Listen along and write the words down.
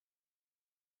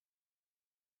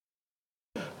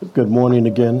Good morning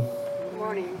again. Good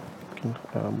morning.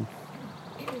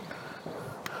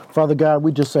 Father God,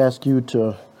 we just ask you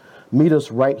to meet us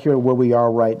right here where we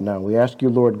are right now. We ask you,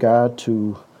 Lord God,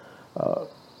 to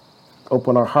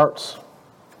open our hearts,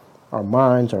 our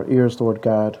minds, our ears, Lord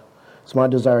God. It's my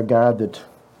desire, God, that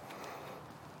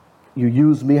you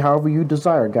use me however you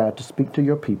desire, God, to speak to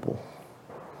your people.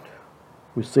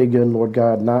 We say again, Lord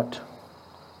God, not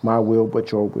my will,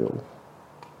 but your will.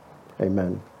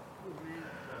 Amen.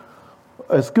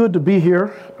 It's good to be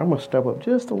here. I'm going to step up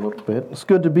just a little bit. It's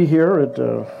good to be here at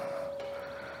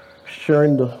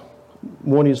sharing the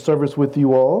morning service with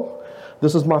you all.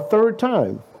 This is my third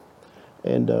time,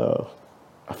 and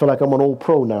I feel like I'm an old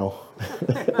pro now.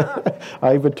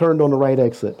 I even turned on the right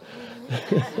exit.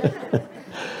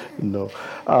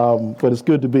 But it's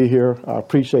good to be here. I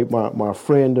appreciate my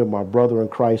friend and my brother in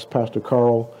Christ, Pastor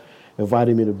Carl,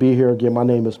 inviting me to be here. Again, my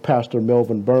name is Pastor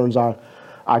Melvin Burns.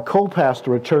 I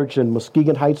co-pastor a church in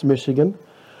Muskegon Heights, Michigan,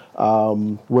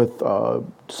 with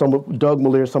Doug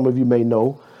Malier, some of you may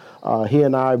know. He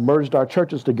and I merged our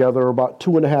churches together about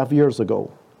 2.5 years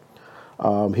ago.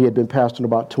 He had been pastoring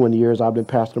about 20 years. I've been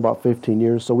pastoring about 15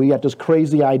 years. So we got this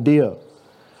crazy idea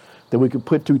that we could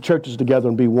put two churches together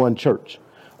and be one church.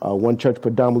 One church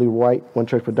predominantly white, one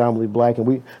church predominantly black.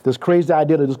 And this crazy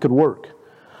idea that this could work.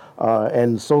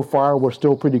 And so far, we're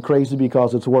still pretty crazy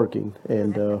because it's working.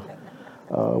 And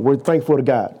we're thankful to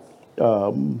God.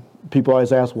 People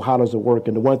always ask, well, how does it work?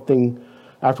 And the one thing,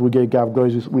 after we give God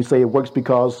glory, we say it works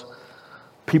because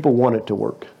people want it to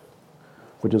work,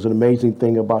 which is an amazing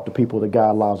thing about the people that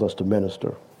God allows us to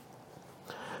minister.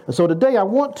 And so today I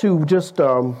want to just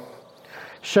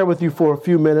share with you for a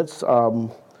few minutes.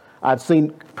 I'd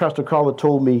seen Pastor Carla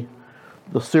told me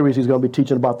the series he's going to be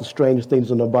teaching about the strange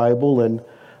things in the Bible, and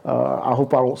I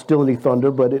hope I won't steal any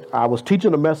thunder, but I was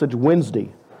teaching a message Wednesday.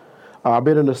 I've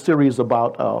been in a series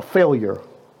about failure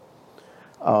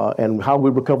and how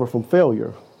we recover from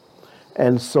failure.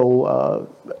 And so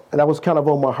that was kind of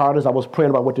on my heart as I was praying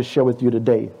about what to share with you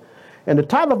today. And the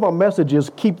title of my message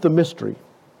is Keep the Mystery.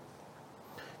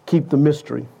 Keep the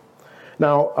Mystery.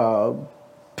 Now,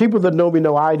 people that know me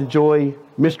know I enjoy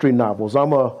mystery novels.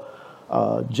 I'm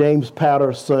a James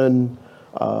Patterson,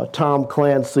 Tom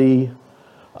Clancy,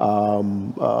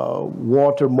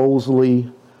 Walter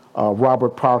Mosley,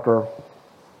 Robert Parker.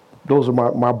 Those are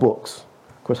my books.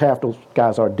 Of course, half those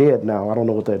guys are dead now. I don't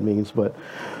know what that means, but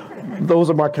those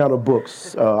are my kind of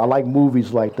books. I like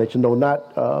movies like that.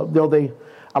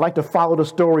 I like to follow the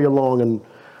story along and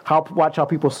watch how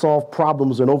people solve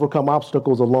problems and overcome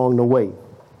obstacles along the way.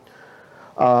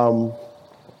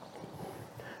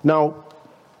 Now,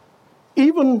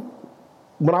 even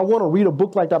when I want to read a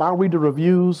book like that, I'll read the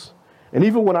reviews. And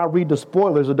even when I read the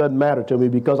spoilers, it doesn't matter to me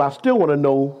because I still want to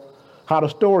know how the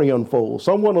story unfolds.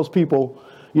 So I'm one of those people,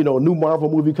 a new Marvel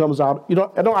movie comes out.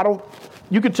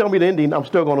 You can tell me the ending, I'm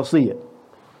still going to see it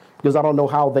because I don't know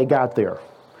how they got there.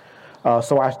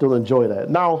 So I still enjoy that.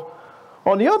 Now,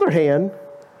 on the other hand,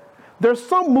 there's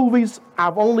some movies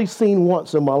I've only seen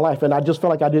once in my life, and I just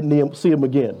felt like I didn't see them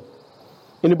again.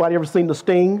 Anybody ever seen The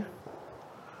Sting?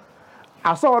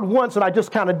 I saw it once, and I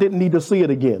just kind of didn't need to see it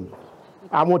again.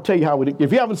 I won't tell you how it.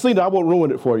 If you haven't seen it, I won't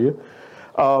ruin it for you.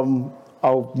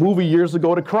 A movie years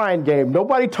ago, The Crying Game.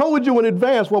 Nobody told you in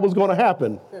advance what was going to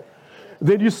happen.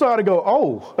 Then you saw it and go,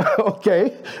 oh,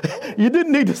 okay. You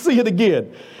didn't need to see it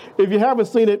again. If you haven't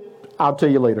seen it, I'll tell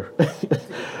you later.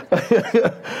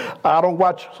 I don't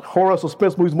watch horror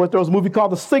suspense movies much. There was a movie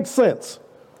called The Sixth Sense.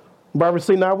 Have you ever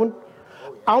seen that one?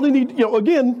 I only need,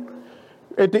 again,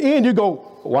 at the end you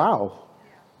go, wow.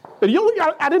 And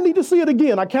I didn't need to see it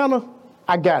again.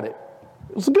 I got it.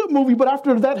 It's a good movie, but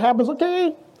after that happens,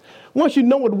 okay. Once you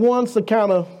know it once, it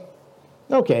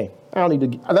okay.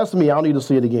 That's me. I don't need to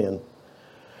see it again.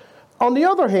 On the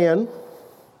other hand,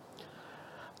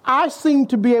 I seem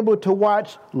to be able to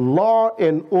watch Law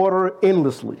and Order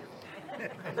endlessly.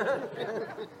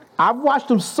 I've watched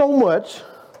them so much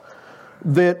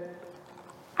that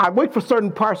I wait for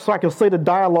certain parts so I can say the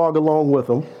dialogue along with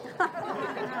them.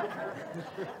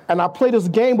 And I play this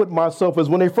game with myself as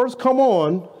when they first come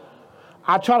on,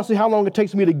 I try to see how long it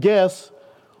takes me to guess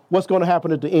what's going to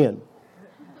happen at the end.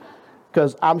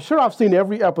 Because I'm sure I've seen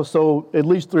every episode at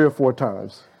least 3 or 4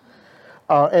 times.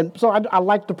 And so I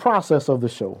like the process of the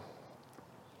show.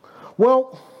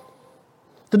 Well,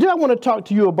 today I want to talk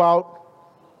to you about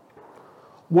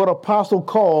what Apostle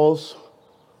calls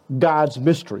God's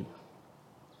mystery.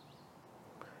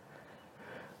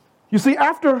 You see,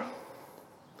 after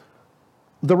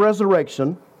the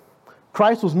resurrection,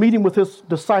 Christ was meeting with his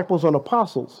disciples and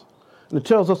apostles. And it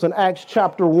tells us in Acts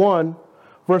chapter 1,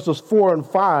 verses 4 and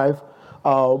 5,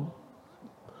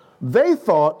 They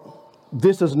thought,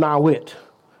 this is now it.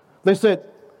 They said,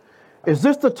 is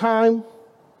this the time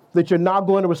that you're now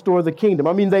going to restore the kingdom?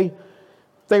 I mean,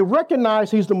 they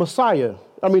recognize he's the Messiah.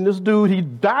 I mean, this dude, he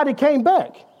died, he came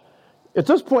back. At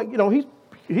this point,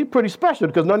 he's pretty special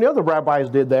because none of the other rabbis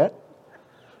did that.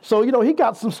 So, he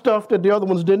got some stuff that the other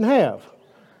ones didn't have.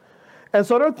 And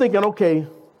so they're thinking, okay,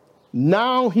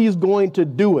 now he's going to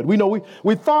do it.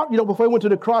 We thought, before he went to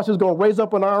the cross, he was going to raise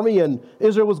up an army and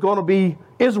Israel was going to be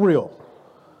Israel.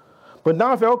 But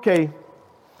now, okay,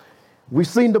 we've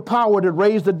seen the power that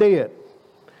raised the dead.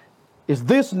 Is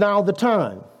this now the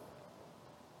time?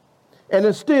 And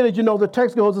instead, as the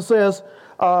text goes, it says,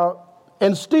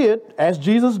 instead, as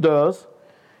Jesus does,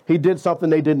 he did something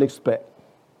they didn't expect.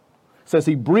 It says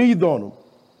he breathed on them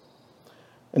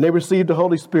and they received the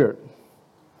Holy Spirit.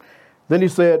 Then he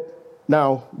said,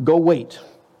 now go wait.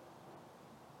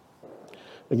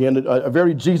 Again, a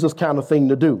very Jesus kind of thing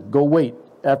to do. Go wait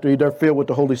after they're filled with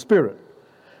the Holy Spirit.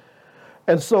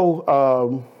 And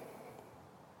so,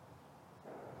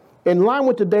 in line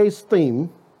with today's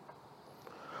theme,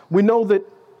 we know that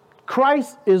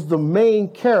Christ is the main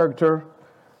character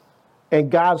in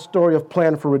God's story of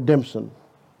plan for redemption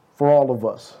for all of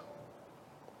us.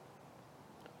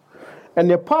 And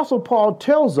the Apostle Paul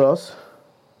tells us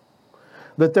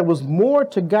that there was more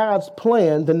to God's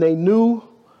plan than they knew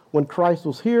when Christ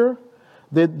was here,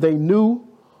 that they knew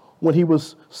when he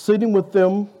was sitting with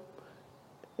them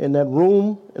in that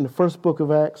room in the first book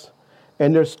of Acts.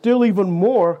 And there's still even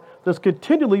more that's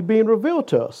continually being revealed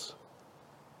to us.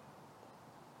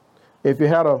 If you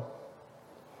had a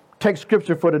text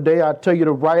scripture for today, I'd tell you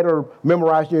to write or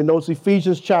memorize in your notes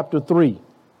Ephesians chapter 3,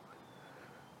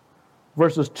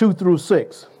 verses 2 through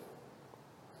 6.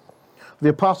 The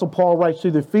Apostle Paul writes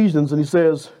to the Ephesians and he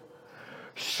says,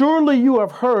 surely you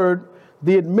have heard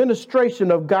the administration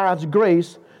of God's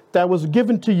grace that was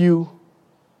given to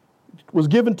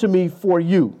me for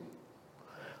you.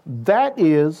 That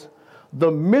is the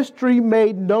mystery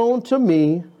made known to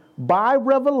me by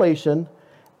revelation,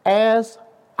 as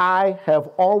I have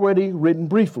already written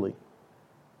briefly.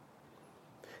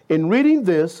 In reading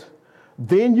this,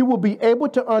 then you will be able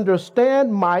to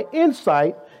understand my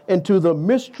insight into the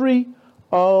mystery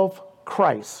of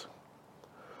Christ,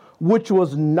 which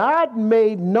was not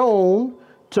made known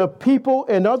to people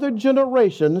in other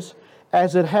generations,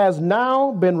 as it has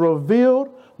now been revealed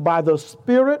by the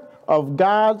Spirit of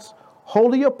God's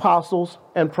holy apostles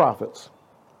and prophets.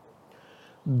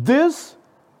 This,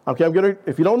 if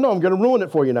you don't know, I'm going to ruin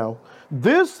it for you now.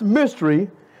 This mystery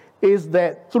is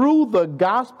that through the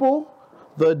gospel,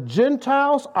 the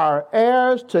Gentiles are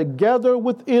heirs together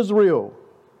with Israel,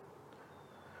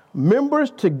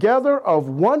 members together of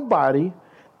one body,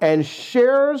 and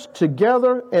sharers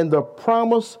together in the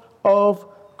promise of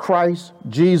Christ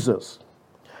Jesus.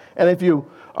 And if you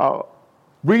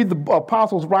read the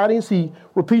apostles' writings, he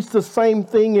repeats the same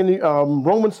thing in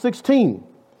Romans 16.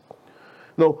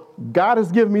 God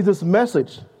has given me this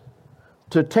message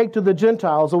to take to the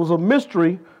Gentiles. It was a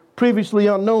mystery previously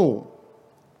unknown.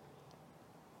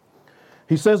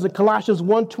 He says in Colossians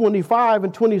 1:25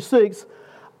 and 26,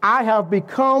 I have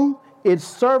become its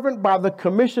servant by the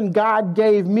commission God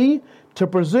gave me to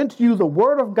present to you the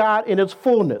word of God in its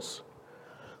fullness,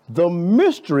 the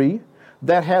mystery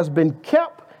that has been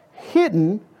kept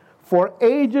hidden for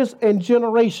ages and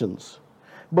generations,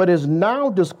 but is now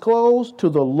disclosed to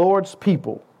the Lord's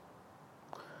people.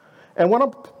 And what I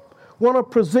want to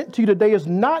present to you today is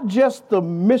not just the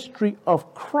mystery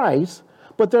of Christ,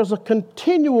 but there's a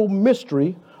continual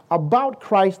mystery about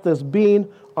Christ that's being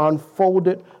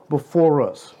unfolded before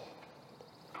us.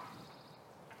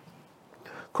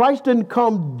 Christ didn't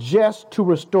come just to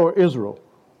restore Israel.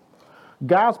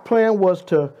 God's plan was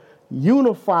to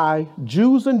unify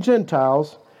Jews and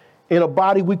Gentiles in a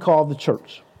body we call the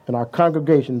church, in our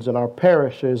congregations, in our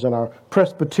parishes, in our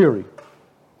presbytery.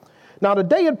 Now,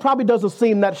 today it probably doesn't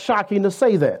seem that shocking to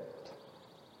say that.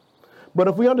 But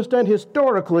if we understand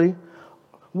historically,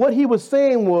 what he was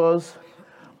saying was,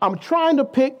 I'm trying to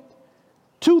pick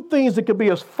two things that could be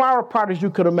as far apart as you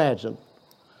could imagine.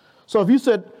 So if you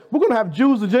said, we're going to have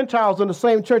Jews and Gentiles in the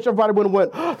same church, everybody would have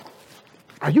went, oh,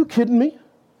 are you kidding me?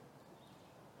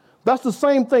 That's the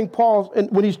same thing Paul,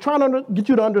 and when he's trying to get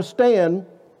you to understand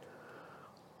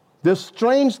this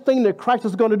strange thing that Christ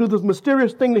is going to do, this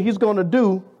mysterious thing that he's going to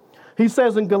do, he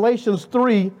says in Galatians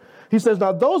 3, he says,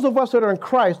 now those of us that are in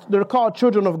Christ, that are called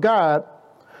children of God,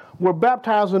 were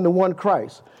baptized into one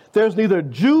Christ. There's neither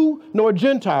Jew nor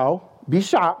Gentile, be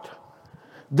shocked.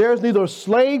 There's neither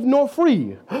slave nor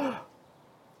free.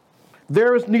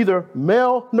 There is neither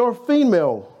male nor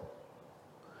female.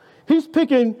 He's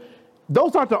picking,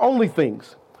 those aren't the only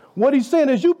things. What he's saying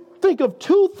is you think of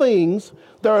two things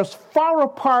that are as far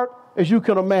apart as you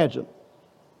can imagine.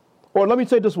 Or let me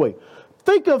say it this way.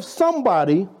 Think of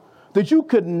somebody that you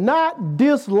could not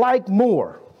dislike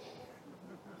more.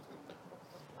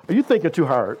 Are you thinking too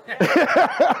hard?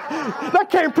 That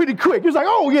came pretty quick. He's like,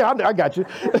 oh, yeah, I got you.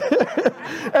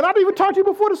 And I didn't even talk to you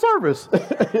before the service.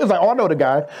 It's like, oh, I know the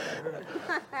guy.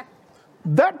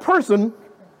 That person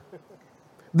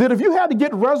that if you had to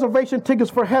get reservation tickets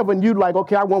for heaven, you'd like,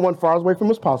 okay, I want one far as away from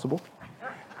as possible.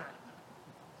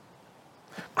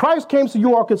 Christ came so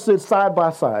you all could sit side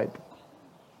by side,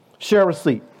 share a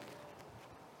seat,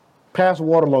 pass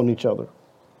water along each other.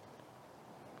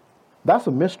 That's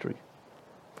a mystery.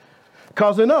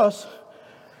 Because in us,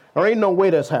 there ain't no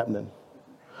way that's happening.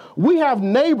 We have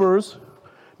neighbors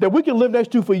that we can live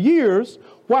next to for years,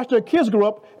 watch their kids grow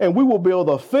up, and we will build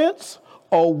a fence,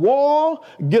 a wall,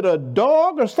 get a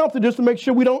dog or something just to make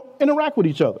sure we don't interact with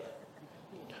each other.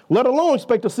 Let alone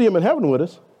expect to see them in heaven with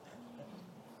us.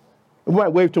 We might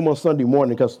wave to them on Sunday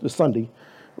morning because it's Sunday.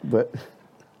 But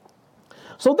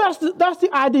so that's the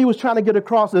idea he was trying to get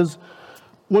across is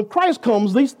when Christ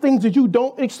comes, these things that you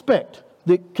don't expect,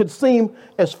 that could seem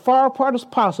as far apart as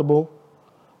possible,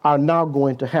 are now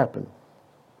going to happen.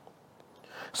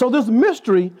 So this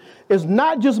mystery is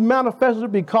not just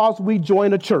manifested because we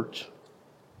join a church.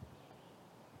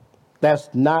 That's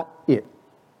not it.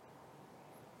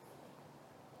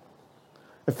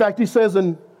 In fact, he says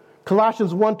in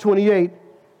Colossians 1:28,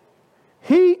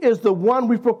 he is the one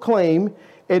we proclaim,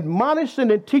 admonishing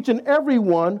and teaching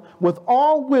everyone with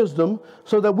all wisdom,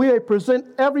 so that we may present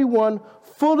everyone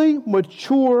fully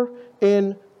mature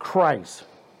in Christ.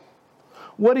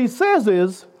 What he says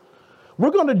is,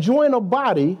 we're going to join a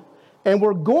body and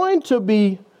we're going to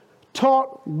be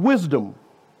taught wisdom.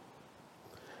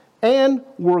 And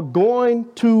we're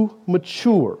going to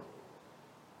mature.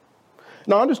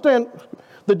 Now understand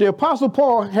that the Apostle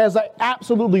Paul has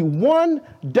absolutely one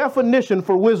definition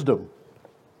for wisdom.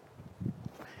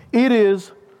 It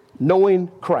is knowing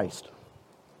Christ.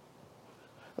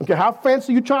 Okay, how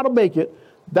fancy you try to make it,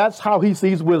 that's how he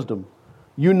sees wisdom.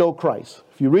 You know Christ.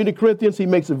 If you read in Corinthians, he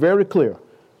makes it very clear.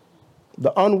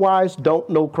 The unwise don't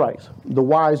know Christ. The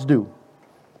wise do.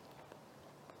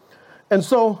 And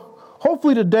so,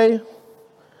 hopefully today,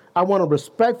 I want to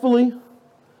respectfully,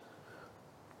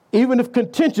 even if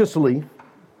contentiously,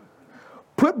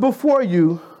 put before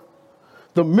you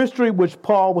the mystery which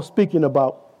Paul was speaking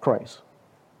about Christ.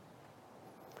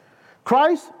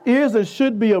 Christ is and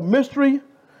should be a mystery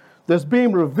that's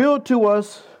being revealed to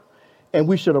us, and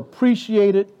we should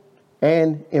appreciate it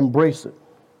and embrace it.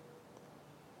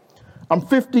 I'm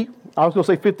 50, I was going to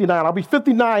say 59. I'll be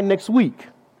 59 next week.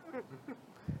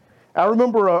 I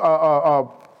remember a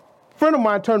friend of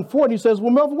mine turned 40, and he says,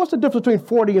 well, Melvin, what's the difference between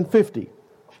 40 and 50?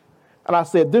 And I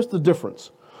said, this is the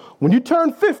difference. When you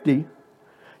turn 50,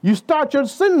 you start your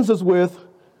sentences with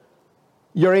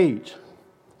your age.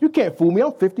 You can't fool me,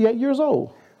 I'm 58 years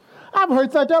old. I've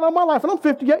heard that all my life, and I'm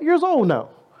 58 years old now.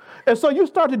 And so you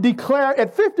start to declare,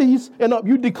 at 50s and up,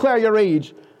 you declare your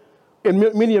age in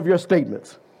many of your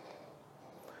statements.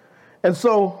 And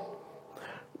so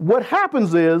what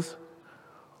happens is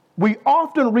we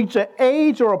often reach an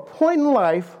age or a point in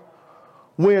life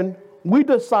when we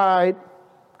decide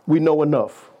we know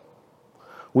enough.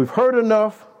 We've heard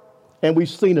enough and we've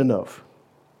seen enough.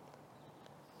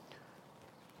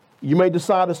 You may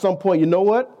decide at some point, you know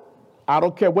what? I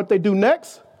don't care what they do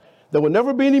next. There will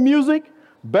never be any music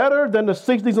better than the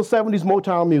 60s and 70s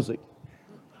Motown music.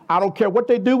 I don't care what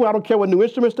they do. I don't care what new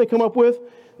instruments they come up with.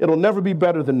 It'll never be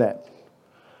better than that.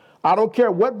 I don't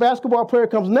care what basketball player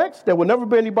comes next. There will never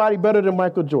be anybody better than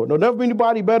Michael Jordan. There'll never be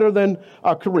anybody better than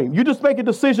Kareem. You just make a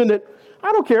decision that,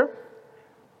 I don't care.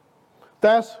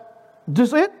 That's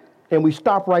just it. And we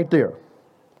stop right there.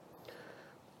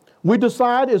 We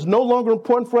decide it's no longer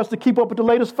important for us to keep up with the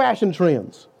latest fashion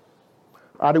trends.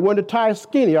 Are they wearing the ties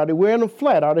skinny? Are they wearing them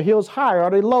flat? Are the heels high? Are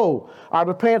they low? Are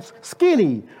the pants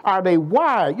skinny? Are they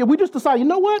wide? We just decide, you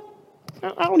know what?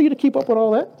 I don't need to keep up with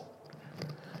all that.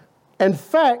 In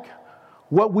fact,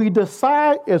 what we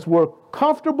decide is we're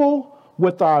comfortable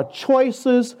with our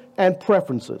choices and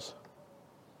preferences.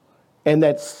 And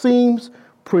that seems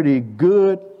pretty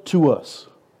good to us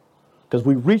because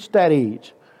we've reached that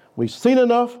age. We've seen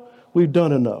enough. We've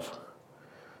done enough.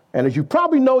 And as you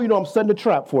probably know, I'm setting a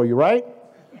trap for you, right?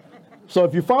 So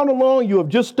if you follow along, you have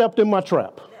just stepped in my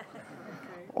trap.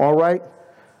 All right?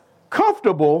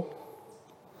 Comfortable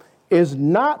is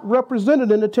not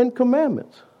represented in the Ten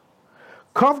Commandments.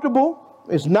 Comfortable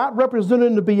is not represented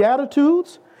in the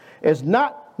Beatitudes. It's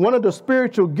not one of the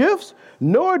spiritual gifts,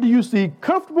 nor do you see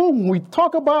comfortable when we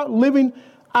talk about living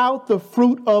out the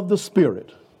fruit of the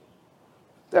Spirit.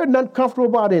 There's nothing comfortable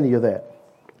about any of that.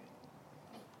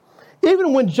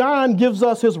 Even when John gives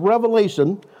us his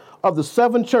revelation of the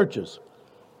 7 churches,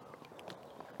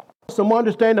 some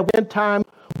understanding of when time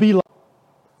be like.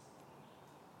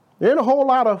 There ain't a whole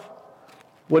lot of,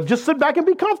 well, just sit back and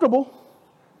be comfortable.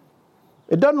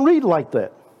 It doesn't read like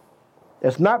that.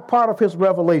 It's not part of his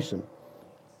revelation.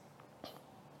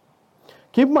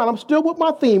 Keep in mind, I'm still with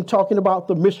my theme talking about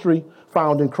the mystery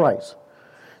found in Christ.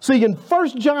 See, in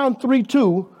 1 John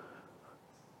 3:2,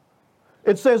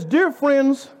 it says, "Dear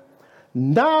friends,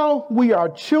 now we are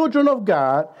children of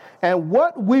God, and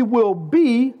what we will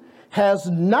be has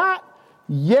not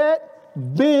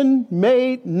yet been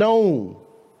made known.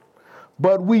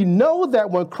 But we know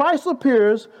that when Christ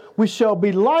appears, we shall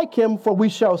be like him, for we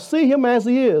shall see him as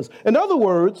he is." In other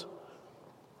words,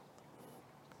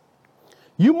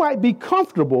 you might be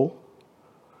comfortable,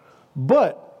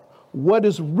 but what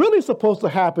is really supposed to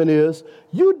happen is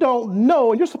you don't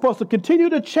know, and you're supposed to continue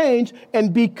to change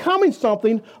and becoming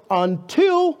something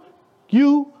until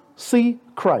you see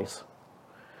Christ.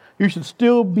 You should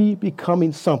still be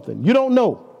becoming something. You don't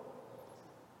know.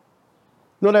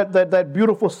 You know that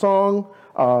beautiful song,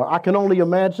 I Can Only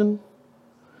Imagine?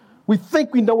 We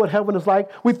think we know what heaven is like.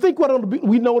 We think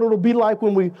we know what it'll be like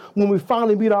when we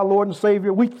finally meet our Lord and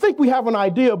Savior. We think we have an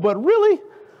idea, but really,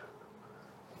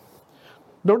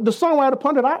 the songwriter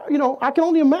punted, I can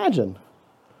only imagine.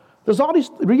 There's all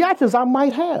these reactions I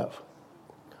might have.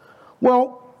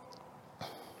 Well,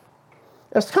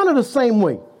 it's kind of the same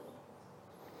way.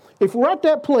 If we're at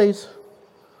that place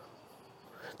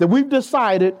that we've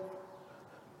decided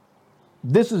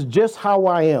this is just how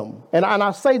I am, and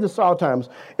I say this all the times,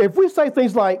 if we say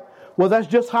things like, well, that's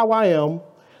just how I am,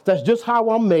 that's just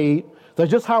how I'm made, that's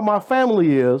just how my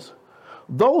family is,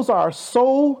 those are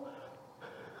so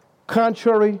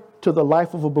contrary to the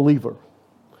life of a believer.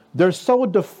 They're so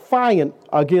defiant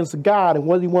against God and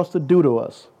what he wants to do to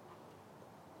us.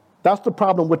 That's the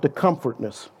problem with the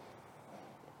comfortness.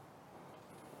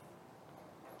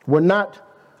 We're not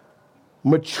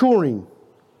maturing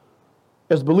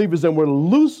as believers, and we're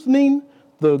loosening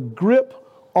the grip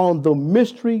on the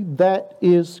mystery that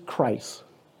is Christ.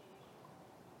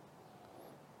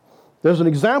 There's an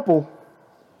example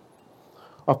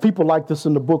of people like this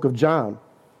in the book of John.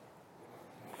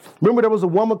 Remember, there was a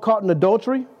woman caught in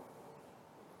adultery?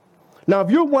 Now,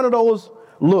 if you're one of those,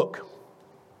 look,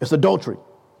 it's adultery.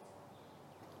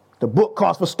 The book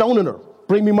calls for stoning her.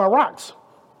 Bring me my rocks.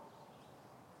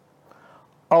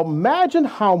 Imagine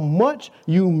how much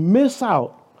you miss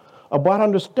out about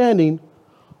understanding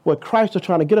what Christ is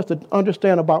trying to get us to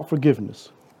understand about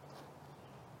forgiveness.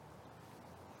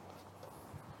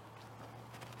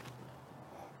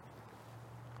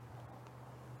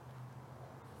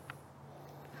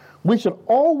 We should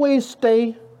always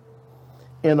stay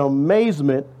in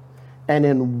amazement and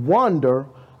in wonder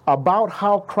about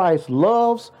how Christ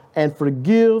loves and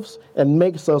forgives and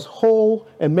makes us whole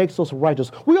and makes us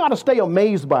righteous. We ought to stay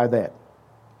amazed by that.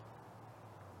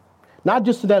 Not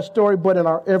just in that story, but in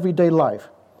our everyday life.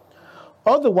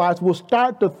 Otherwise, we'll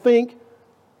start to think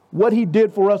what he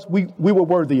did for us, we were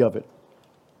worthy of it.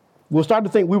 We'll start to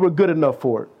think we were good enough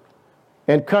for it.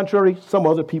 And contrary, some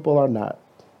other people are not.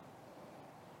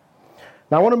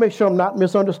 Now, I want to make sure I'm not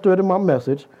misunderstood in my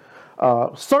message.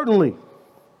 Certainly,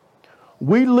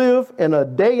 we live in a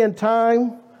day and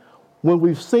time when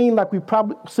we've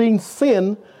seen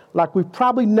sin like we've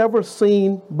probably never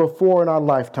seen before in our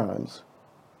lifetimes.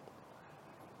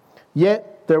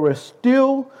 Yet there is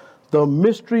still the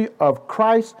mystery of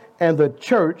Christ and the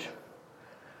church.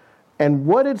 And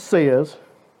what it says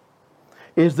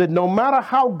is that no matter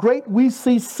how great we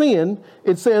see sin,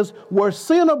 it says where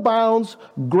sin abounds,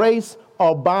 grace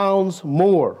abounds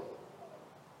more.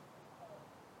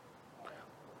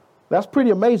 That's pretty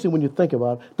amazing when you think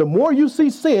about it. The more you see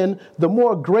sin, the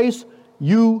more grace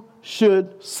you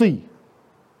should see.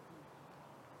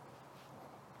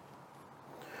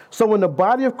 So in the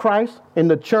body of Christ, in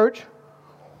the church,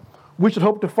 we should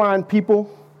hope to find people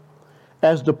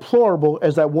as deplorable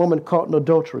as that woman caught in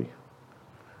adultery.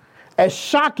 As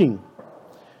shocking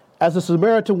as a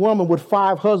Samaritan woman with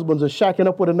 5 husbands is shacking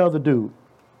up with another dude.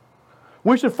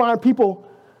 We should find people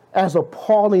as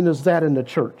appalling as that in the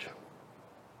church.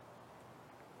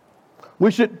 We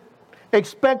should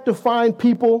expect to find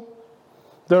people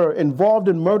that are involved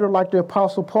in murder like the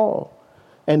Apostle Paul,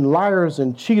 and liars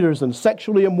and cheaters and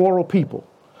sexually immoral people.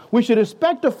 We should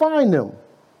expect to find them.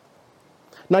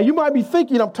 Now, you might be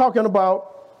thinking I'm talking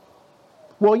about,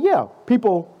 well, yeah,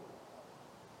 people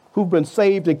who've been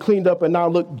saved and cleaned up and now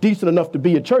look decent enough to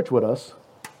be at church with us.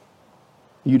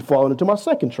 You'd fall into my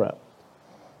second trap.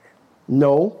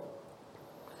 No.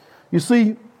 You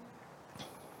see,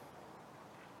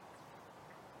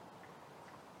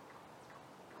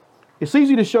 it's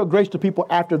easy to show grace to people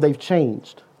after they've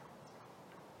changed.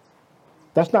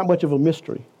 That's not much of a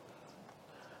mystery.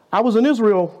 I was in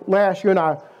Israel last year and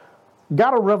I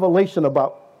got a revelation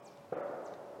about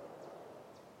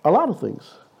a lot of things.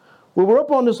 We were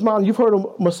up on this mountain. You've heard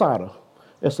of Masada.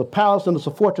 It's a palace and it's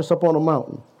a fortress up on a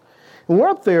mountain. And we're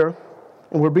up there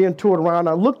and we're being toured around.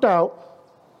 I looked out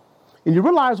and you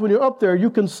realize when you're up there, you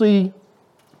can see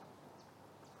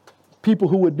people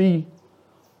who would be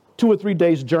 2 or 3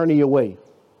 days journey away.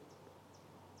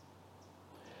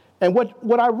 And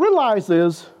what I realize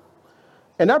is,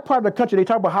 in that part of the country, they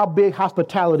talk about how big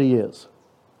hospitality is.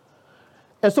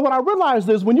 And so what I realized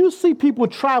is when you see people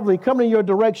traveling, coming in your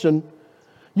direction,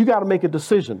 you got to make a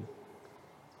decision.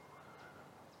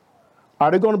 Are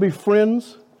they going to be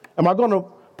friends? Am I going to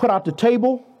put out the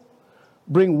table,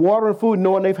 bring water and food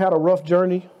knowing they've had a rough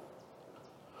journey?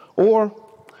 Or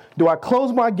do I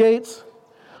close my gates,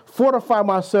 fortify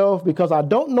myself because I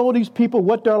don't know these people,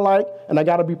 what they're like, and I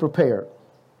got to be prepared?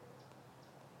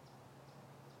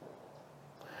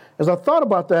 As I thought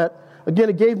about that, again,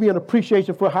 it gave me an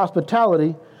appreciation for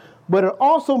hospitality, but it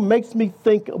also makes me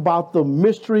think about the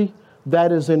mystery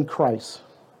that is in Christ.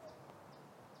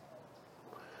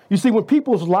 You see, when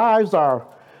people's lives are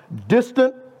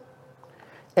distant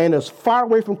and as far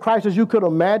away from Christ as you could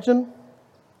imagine,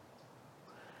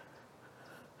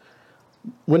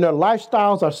 when their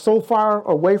lifestyles are so far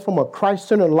away from a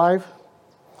Christ-centered life,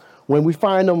 when we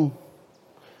find them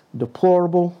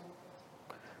deplorable,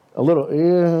 a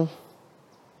little,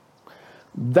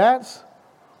 that's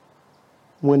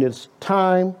when it's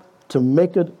time to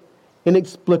make an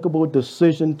inexplicable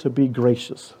decision to be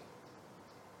gracious.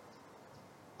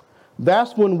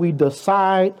 That's when we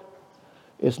decide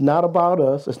it's not about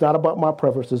us, it's not about my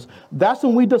preferences. That's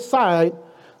when we decide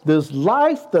this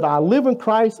life that I live in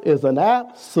Christ is an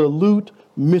absolute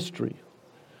mystery.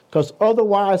 Because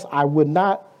otherwise I would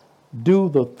not do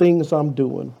the things I'm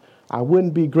doing. I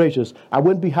wouldn't be gracious. I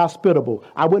wouldn't be hospitable.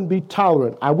 I wouldn't be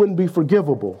tolerant. I wouldn't be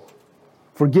forgiving.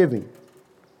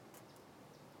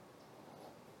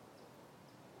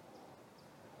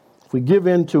 If we give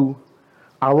in to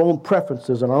our own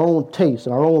preferences and our own tastes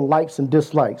and our own likes and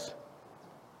dislikes.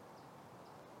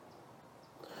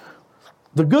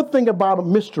 The good thing about a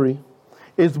mystery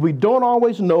is we don't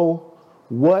always know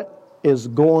what is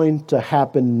going to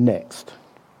happen next.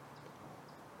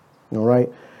 All right?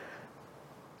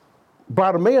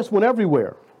 Bartimaeus went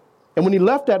everywhere. And when he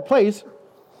left that place,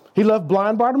 he left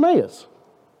blind Bartimaeus.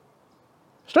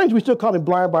 Strange we still call him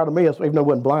blind Bartimaeus, even though he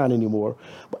wasn't blind anymore.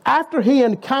 But after he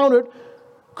encountered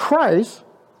Christ,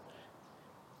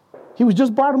 he was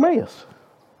just Bartimaeus.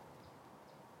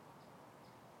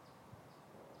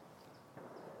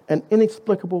 An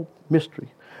inexplicable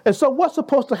mystery. And so what's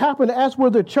supposed to happen as we're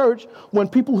the church when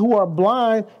people who are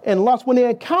blind and lost, when they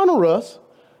encounter us,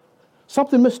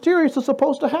 something mysterious is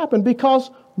supposed to happen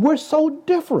because we're so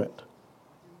different.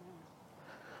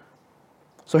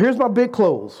 So here's my big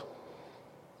close.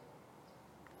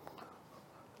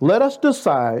 Let us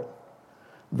decide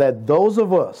that those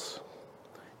of us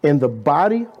in the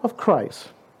body of Christ,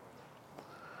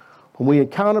 when we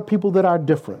encounter people that are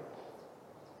different,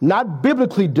 not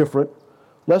biblically different,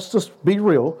 let's just be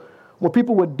real, when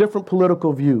people with different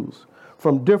political views,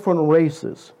 from different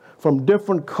races, from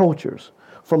different cultures,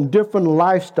 from different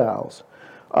lifestyles,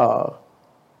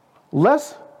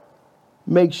 let's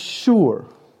make sure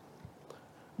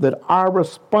that our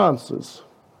responses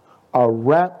are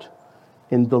wrapped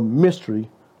in the mystery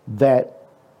that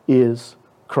is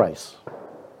Christ.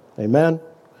 Amen?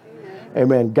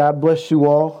 Amen. God bless you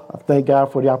all. I thank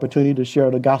God for the opportunity to share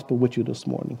the gospel with you this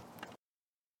morning.